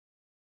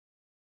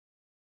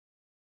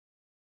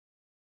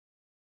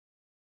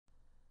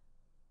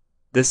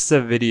This is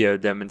a video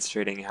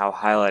demonstrating how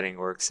highlighting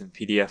works in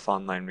PDF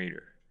Online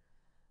Reader.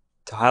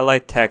 To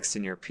highlight text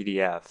in your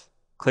PDF,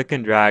 click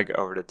and drag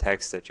over the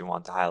text that you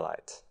want to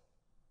highlight.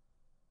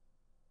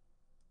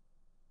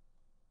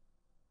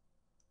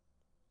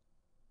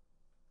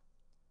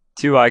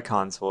 Two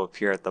icons will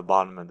appear at the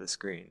bottom of the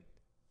screen.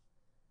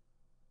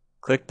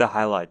 Click the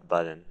Highlight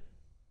button.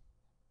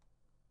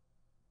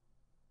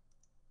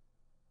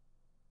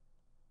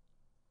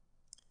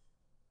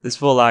 This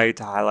will allow you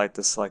to highlight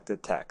the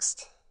selected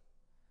text.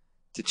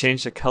 To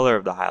change the color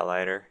of the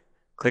highlighter,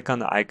 click on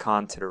the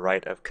icon to the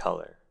right of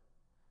Color.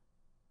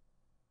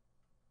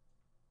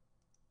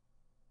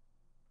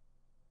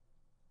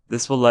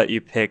 This will let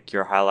you pick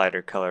your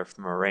highlighter color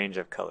from a range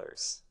of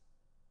colors.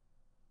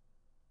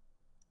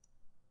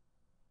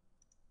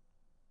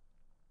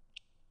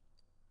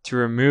 To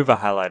remove a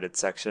highlighted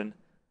section,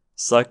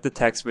 select the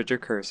text with your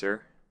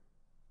cursor,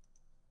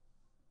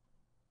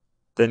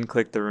 then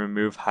click the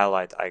Remove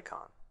Highlight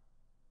icon.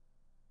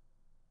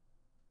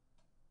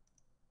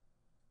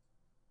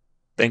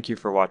 Thank you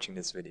for watching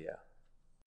this video.